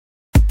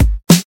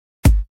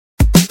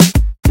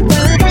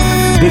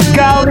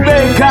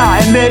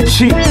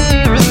Omega&Etchi,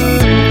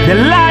 the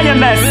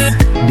lioness,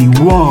 the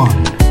one.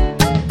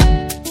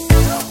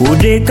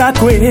 Wodeka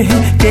kwe,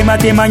 kema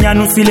tema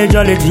nyanu sile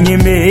jole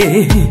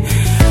tinyeme.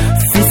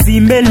 Fisi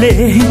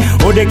mele,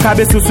 Wodeka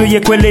besusu ye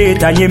kwele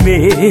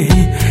tanyeme.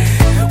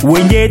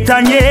 Wenye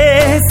tanye,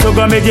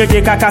 soga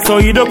medye kaka so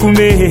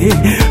idokume.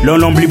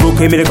 Lonombli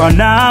boke mele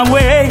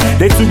konawe,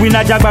 de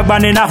tubina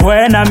jagbane na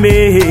huena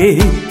me.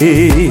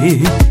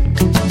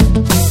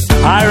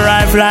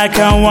 Arrive like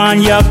a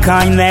one, your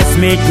kindness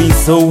make me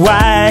so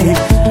wide.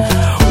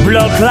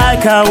 Block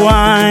like a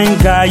wine,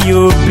 God,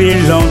 you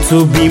belong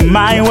to be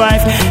my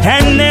wife.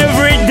 And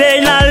every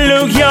day I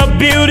look your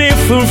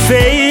beautiful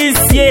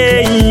face,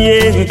 yeah,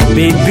 yeah.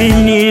 Baby,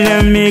 need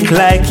a make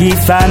like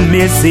if I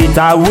miss it,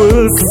 I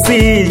will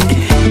sick.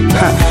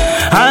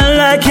 I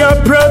like your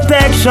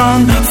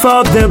protection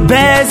for the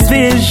best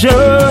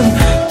vision.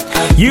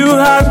 You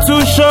have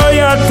to show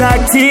your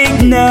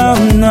tactic now,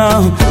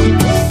 now.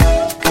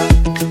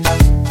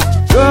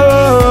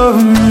 Oh,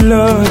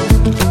 Lord.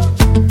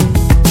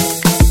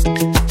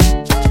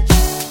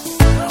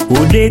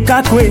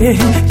 Wodeka kwe,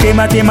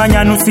 kema tema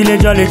nyanu sile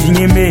jole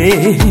tinyeme.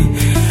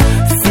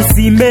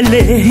 Fisi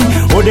mele,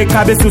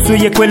 Wodeka besusu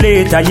ye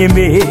kwele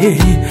tanyeme.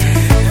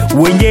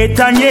 Wenye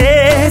tanye,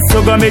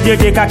 soga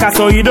medye kaka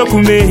so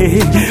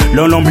idokume.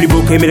 Lonombli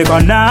boke mele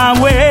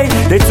konawe,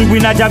 de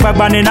tubina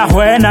jagbane na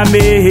huena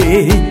me.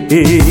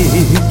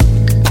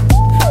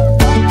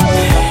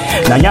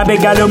 Nanya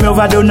begalo me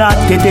ovadona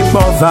tete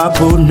pova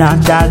pona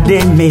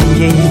tade me.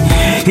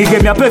 Ige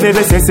mi a peu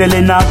bébé c'est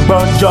Selena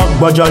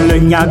Bojo le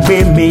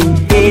nyagbe me.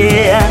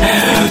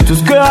 Tout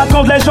ce que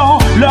racontent les gens,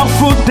 leurs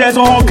foutaises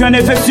n'ont aucun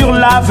effet sur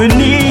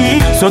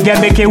l'avenir. So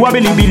game ke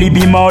wabeli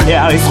bilibi mole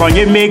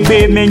estroye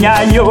megbe me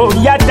nyayo.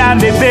 Yata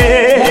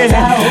bébé,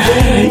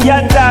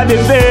 yata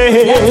bébé,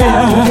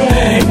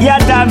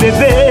 yata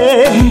bébé.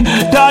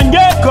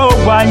 Tanye ko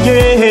wanye,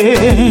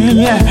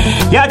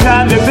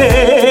 yata bébé.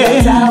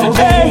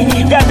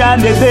 Yada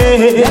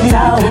bébé,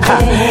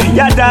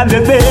 yada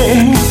bébé.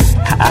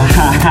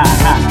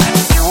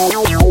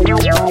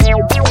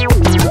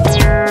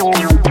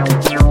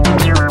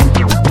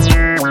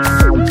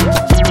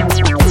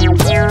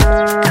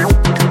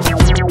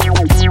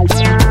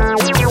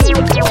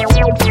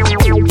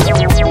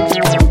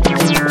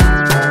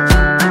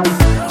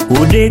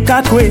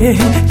 Wodeka kwe,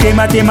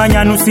 kema tema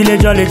nyanu sile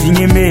jole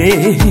tinyeme.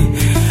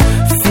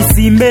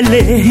 Fisi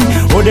mele,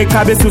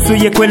 Wodeka besusu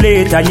ye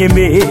kwele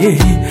tanyeme.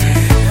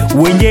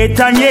 Wenye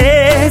tanye,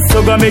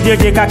 soga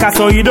medye kaka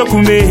so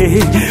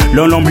idokume.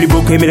 Lonombli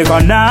boke mele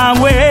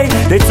konawe,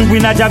 de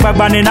tubina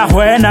jagbane na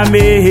huena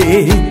me.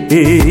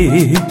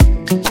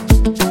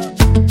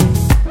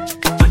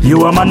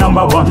 You are my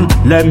number one,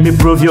 let me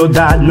prove you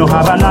that no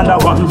have another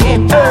one. Hey.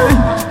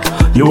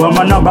 You are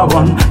my number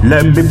one,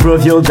 let me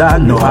prove you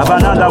that no have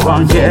another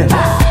one. Yeah.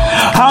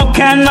 How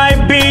can I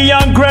be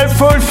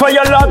ungrateful for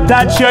your love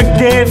that you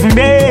gave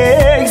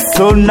me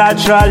so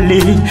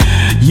naturally?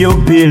 You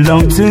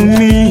belong to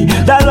me.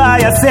 That's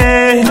why I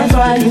say. That's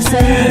why you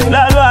say.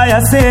 That's why I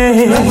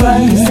say. That's why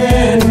you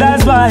say.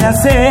 That's why I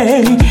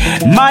say.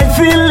 My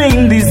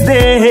feeling this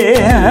day.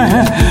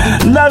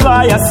 That's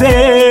why I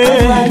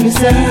say. That's why you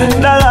say.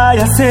 That's why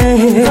I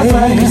say. That's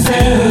why you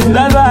say.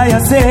 That's why I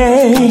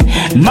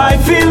say. My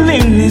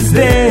feeling is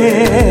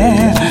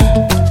there.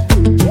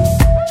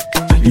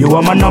 You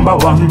are my number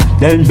one.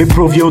 Let me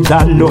prove you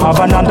that no have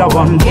another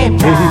one.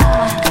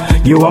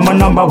 You are my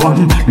number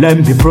one. Let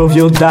me prove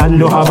you that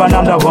no have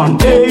another one.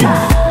 Hey.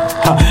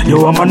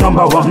 You are my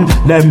number one.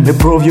 Let me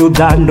prove you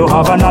that no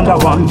have another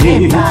one.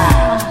 Hey.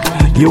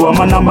 You are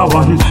my number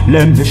one.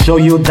 Let me show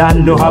you that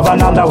no have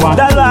another one.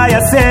 That's why I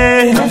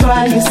say. That's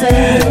why you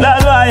say.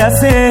 That's why I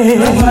say.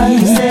 That's why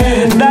you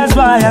say. That's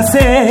why I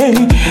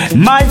say.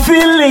 My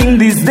feeling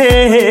this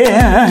day.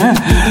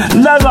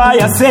 That's why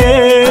I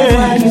say. That's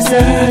why you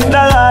say.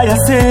 That's why I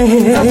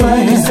say. That's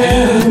why you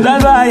say.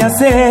 That's why I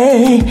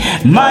say.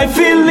 My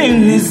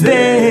feeling is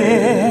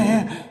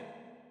there.